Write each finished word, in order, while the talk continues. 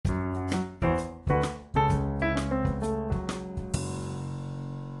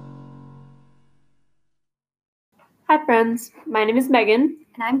Hi friends, my name is Megan.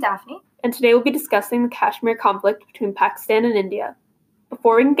 And I'm Daphne. And today we'll be discussing the Kashmir conflict between Pakistan and India.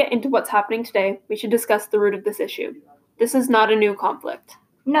 Before we can get into what's happening today, we should discuss the root of this issue. This is not a new conflict.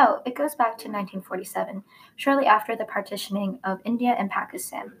 No, it goes back to 1947, shortly after the partitioning of India and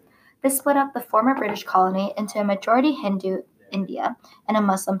Pakistan. This split up the former British colony into a majority Hindu India and a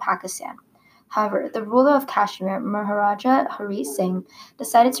Muslim Pakistan. However, the ruler of Kashmir, Maharaja Hari Singh,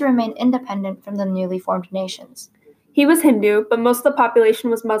 decided to remain independent from the newly formed nations. He was Hindu, but most of the population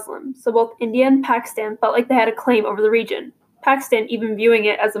was Muslim, so both India and Pakistan felt like they had a claim over the region, Pakistan even viewing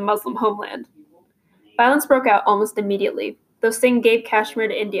it as a Muslim homeland. Violence broke out almost immediately, though Singh gave Kashmir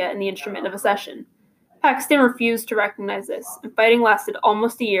to India in the instrument of accession. Pakistan refused to recognize this, and fighting lasted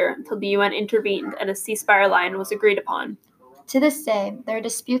almost a year until the UN intervened and a ceasefire line was agreed upon. To this day, there are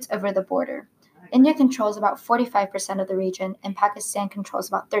disputes over the border. India controls about 45% of the region, and Pakistan controls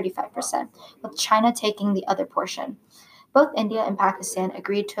about 35%, with China taking the other portion. Both India and Pakistan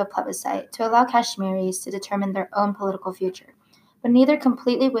agreed to a plebiscite to allow Kashmiris to determine their own political future, but neither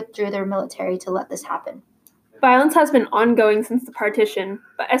completely withdrew their military to let this happen. Violence has been ongoing since the partition,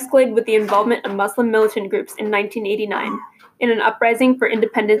 but escalated with the involvement of Muslim militant groups in 1989 in an uprising for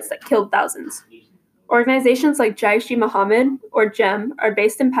independence that killed thousands. Organizations like Jaish-e-Mohammed, or JEM, are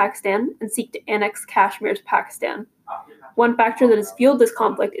based in Pakistan and seek to annex Kashmir to Pakistan. One factor that has fueled this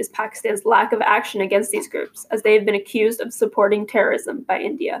conflict is Pakistan's lack of action against these groups, as they have been accused of supporting terrorism by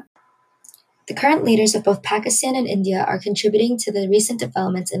India. The current leaders of both Pakistan and India are contributing to the recent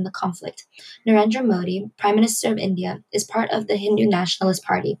developments in the conflict. Narendra Modi, Prime Minister of India, is part of the Hindu Nationalist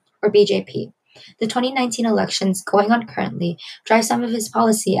Party, or BJP. The 2019 elections going on currently drive some of his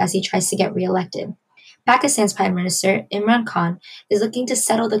policy as he tries to get re-elected. Pakistan's Prime Minister, Imran Khan, is looking to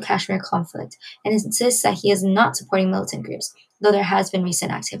settle the Kashmir conflict and insists that he is not supporting militant groups, though there has been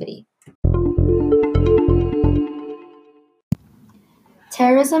recent activity.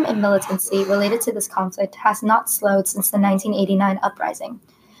 Terrorism and militancy related to this conflict has not slowed since the 1989 uprising.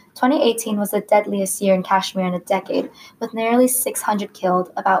 2018 was the deadliest year in Kashmir in a decade, with nearly 600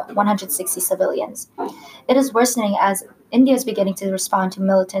 killed, about 160 civilians. It is worsening as India is beginning to respond to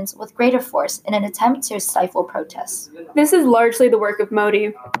militants with greater force in an attempt to stifle protests. This is largely the work of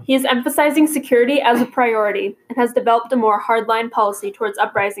Modi. He is emphasizing security as a priority and has developed a more hardline policy towards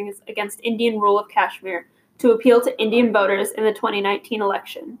uprisings against Indian rule of Kashmir to appeal to Indian voters in the 2019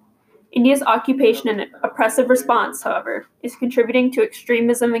 election. India's occupation and oppressive response, however, is contributing to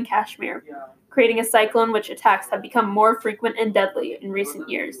extremism in Kashmir, creating a cycle in which attacks have become more frequent and deadly in recent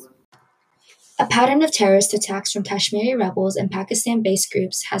years. A pattern of terrorist attacks from Kashmiri rebels and Pakistan-based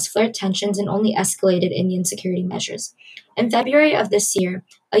groups has flared tensions and only escalated Indian security measures. In February of this year,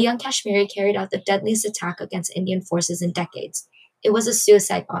 a young Kashmiri carried out the deadliest attack against Indian forces in decades. It was a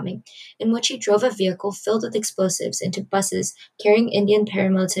suicide bombing, in which he drove a vehicle filled with explosives into buses carrying Indian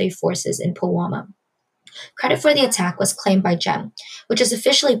paramilitary forces in Pulwama. Credit for the attack was claimed by JEM, which is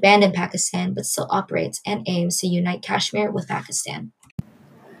officially banned in Pakistan but still operates and aims to unite Kashmir with Pakistan.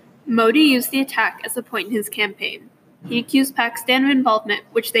 Modi used the attack as a point in his campaign. He accused Pakistan of involvement,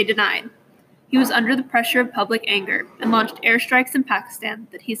 which they denied. He was under the pressure of public anger and launched airstrikes in Pakistan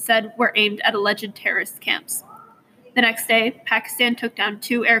that he said were aimed at alleged terrorist camps. The next day, Pakistan took down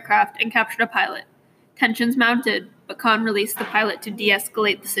 2 aircraft and captured a pilot. Tensions mounted, but Khan released the pilot to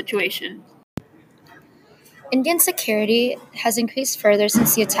de-escalate the situation. Indian security has increased further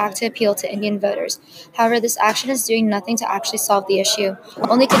since the attack to appeal to Indian voters. However, this action is doing nothing to actually solve the issue,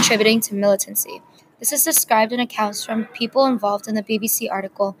 only contributing to militancy. This is described in accounts from people involved in the BBC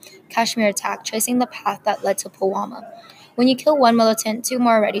article Kashmir Attack, tracing the path that led to Pulwama. When you kill one militant, 2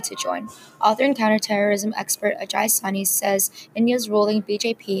 more are ready to join. Author and counterterrorism expert Ajay Sani says India's ruling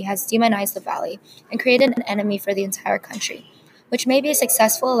BJP has demonized the valley and created an enemy for the entire country, which may be a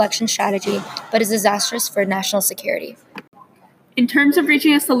successful election strategy, but is disastrous for national security. In terms of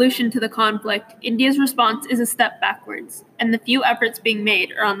reaching a solution to the conflict, India's response is a step backwards, and the few efforts being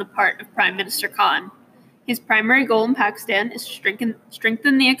made are on the part of Prime Minister Khan. His primary goal in Pakistan is to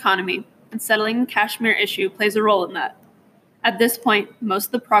strengthen the economy, and settling the Kashmir issue plays a role in that. At this point, most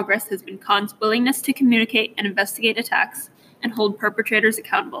of the progress has been Khan's willingness to communicate and investigate attacks and hold perpetrators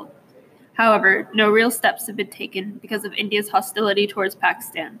accountable. However, no real steps have been taken because of India's hostility towards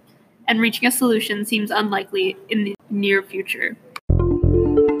Pakistan, and reaching a solution seems unlikely in the near future.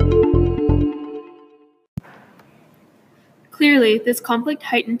 Clearly, this conflict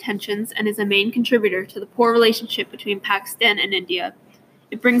heightened tensions and is a main contributor to the poor relationship between Pakistan and India.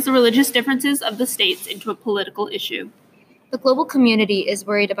 It brings the religious differences of the states into a political issue. The global community is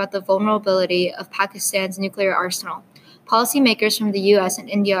worried about the vulnerability of Pakistan's nuclear arsenal. Policymakers from the US and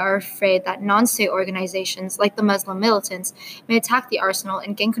India are afraid that non-state organizations like the Muslim militants may attack the arsenal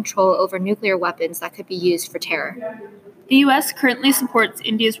and gain control over nuclear weapons that could be used for terror. The US currently supports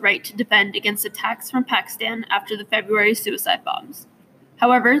India's right to defend against attacks from Pakistan after the February suicide bombs.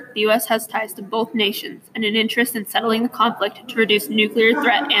 However, the US has ties to both nations and an interest in settling the conflict to reduce nuclear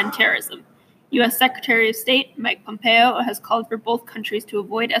threat and terrorism. US Secretary of State Mike Pompeo has called for both countries to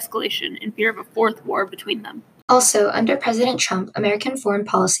avoid escalation in fear of a fourth war between them. Also, under President Trump, American foreign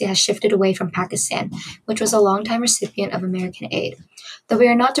policy has shifted away from Pakistan, which was a longtime recipient of American aid. Though we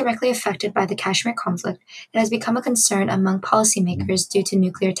are not directly affected by the Kashmir conflict, it has become a concern among policymakers due to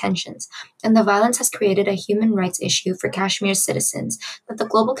nuclear tensions, and the violence has created a human rights issue for Kashmir's citizens that the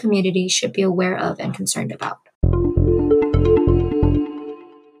global community should be aware of and concerned about.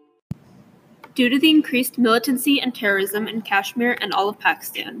 Due to the increased militancy and terrorism in Kashmir and all of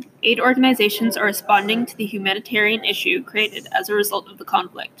Pakistan, aid organizations are responding to the humanitarian issue created as a result of the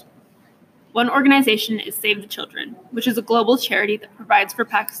conflict. One organization is Save the Children, which is a global charity that provides for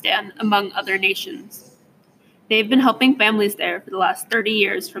Pakistan, among other nations. They've been helping families there for the last 30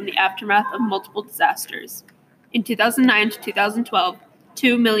 years from the aftermath of multiple disasters. In 2009 to 2012,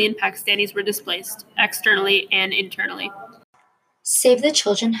 2 million Pakistanis were displaced, externally and internally. Save the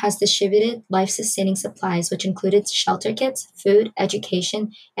Children has distributed life-sustaining supplies, which included shelter kits, food,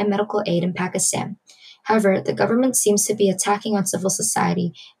 education, and medical aid in Pakistan. However, the government seems to be attacking on civil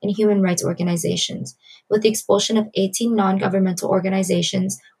society and human rights organizations, with the expulsion of 18 non-governmental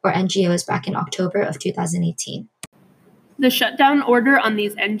organizations, or NGOs, back in October of 2018. The shutdown order on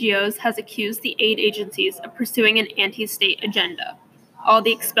these NGOs has accused the aid agencies of pursuing an anti-state agenda. All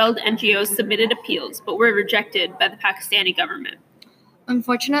the expelled NGOs submitted appeals, but were rejected by the Pakistani government.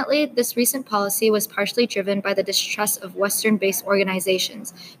 Unfortunately, this recent policy was partially driven by the distrust of Western-based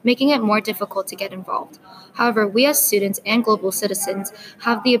organizations, making it more difficult to get involved. However, we as students and global citizens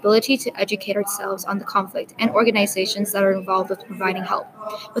have the ability to educate ourselves on the conflict and organizations that are involved with providing help.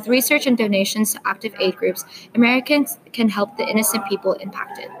 With research and donations to active aid groups, Americans can help the innocent people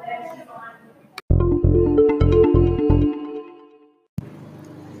impacted.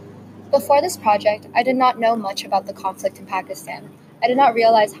 Before this project, I did not know much about the conflict in Pakistan. I did not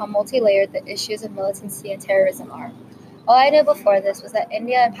realize how multi-layered the issues of militancy and terrorism are. All I knew before this was that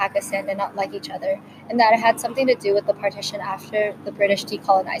India and Pakistan did not like each other, and that it had something to do with the partition after the British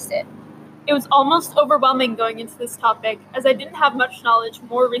decolonized it. It was almost overwhelming going into this topic, as I didn't have much knowledge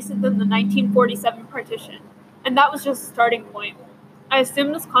more recent than the 1947 partition, and that was just a starting point. I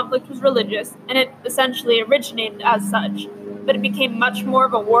assumed this conflict was religious, and it essentially originated as such, but it became much more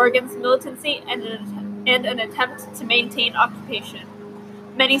of a war against militancy and an attempt to maintain occupation.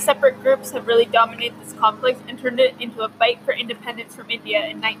 Many separate groups have really dominated this conflict and turned it into a fight for independence from India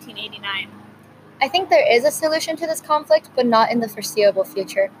in 1989. I think there is a solution to this conflict, but not in the foreseeable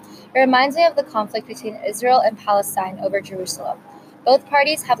future. It reminds me of the conflict between Israel and Palestine over Jerusalem. Both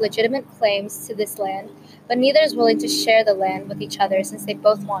parties have legitimate claims to this land, but neither is willing to share the land with each other since they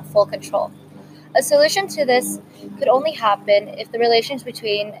both want full control. A solution to this could only happen if the relations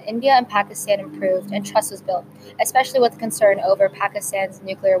between India and Pakistan improved and trust was built, especially with concern over Pakistan's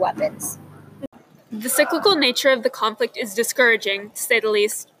nuclear weapons. The cyclical nature of the conflict is discouraging, to say the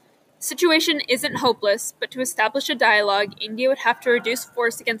least. The situation isn't hopeless, but to establish a dialogue, India would have to reduce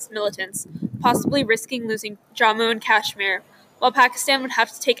force against militants, possibly risking losing Jammu and Kashmir, while Pakistan would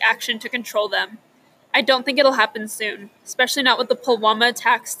have to take action to control them. I don't think it'll happen soon, especially not with the Pulwama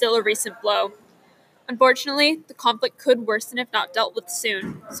attack still a recent blow. Unfortunately, the conflict could worsen if not dealt with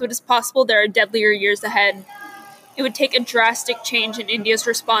soon, so it is possible there are deadlier years ahead. It would take a drastic change in India's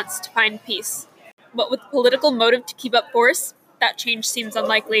response to find peace. But with political motive to keep up force, that change seems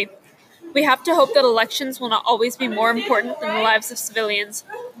unlikely. We have to hope that elections will not always be more important than the lives of civilians,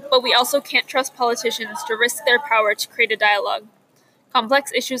 but we also can't trust politicians to risk their power to create a dialogue.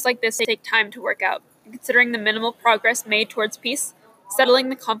 Complex issues like this take time to work out, and considering the minimal progress made towards peace, settling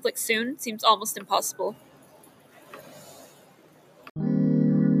the conflict soon seems almost impossible.